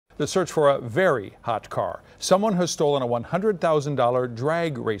The search for a very hot car. Someone has stolen a $100,000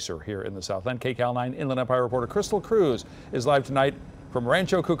 drag racer here in the Southland. KCAL 9 Inland Empire reporter Crystal Cruz is live tonight from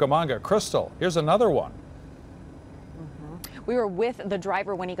Rancho Cucamonga. Crystal, here's another one. We were with the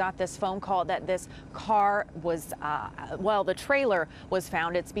driver when he got this phone call that this car was, the trailer was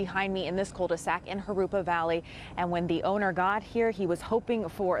found. It's behind me in this cul-de-sac in Jurupa Valley. And when the owner got here, he was hoping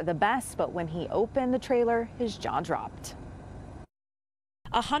for the best, but when he opened the trailer, his jaw dropped.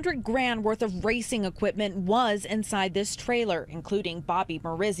 $100 grand worth of racing equipment was inside this trailer, including Bobby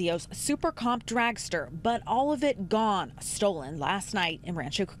Marizio's Super Comp Dragster, but all of it gone, stolen last night in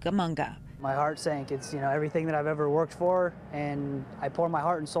Rancho Cucamonga. My heart sank. It's, everything that I've ever worked for, and I pour my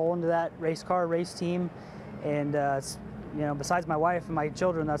heart and soul into that race team, and besides my wife and my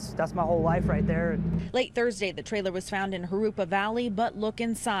children, that's my whole life right there. Late Thursday, the trailer was found in Jurupa Valley, but look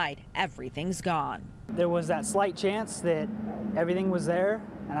inside, everything's gone. There was that slight chance that everything was there,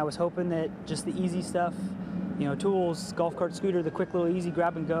 and I was hoping that just the easy stuff, tools, golf cart, scooter, the quick little easy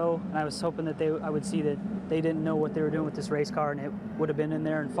grab and go, and I was hoping that I would see that they didn't know what they were doing with this race car, and it would have been in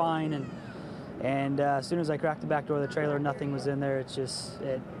there and fine. And as soon as I cracked the back door of the trailer, nothing was in there. It's just,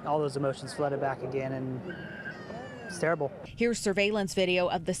 all those emotions flooded back again, and it's terrible. Here's surveillance video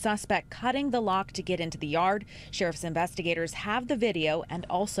of the suspect cutting the lock to get into the yard. Sheriff's investigators have the video and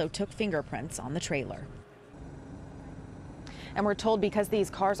also took fingerprints on the trailer. And we're told because these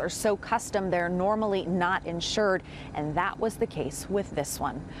cars are so custom, they're normally not insured, and that was the case with this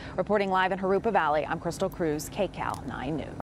one. Reporting live in Jurupa Valley, I'm Crystal Cruz, KCAL 9 News.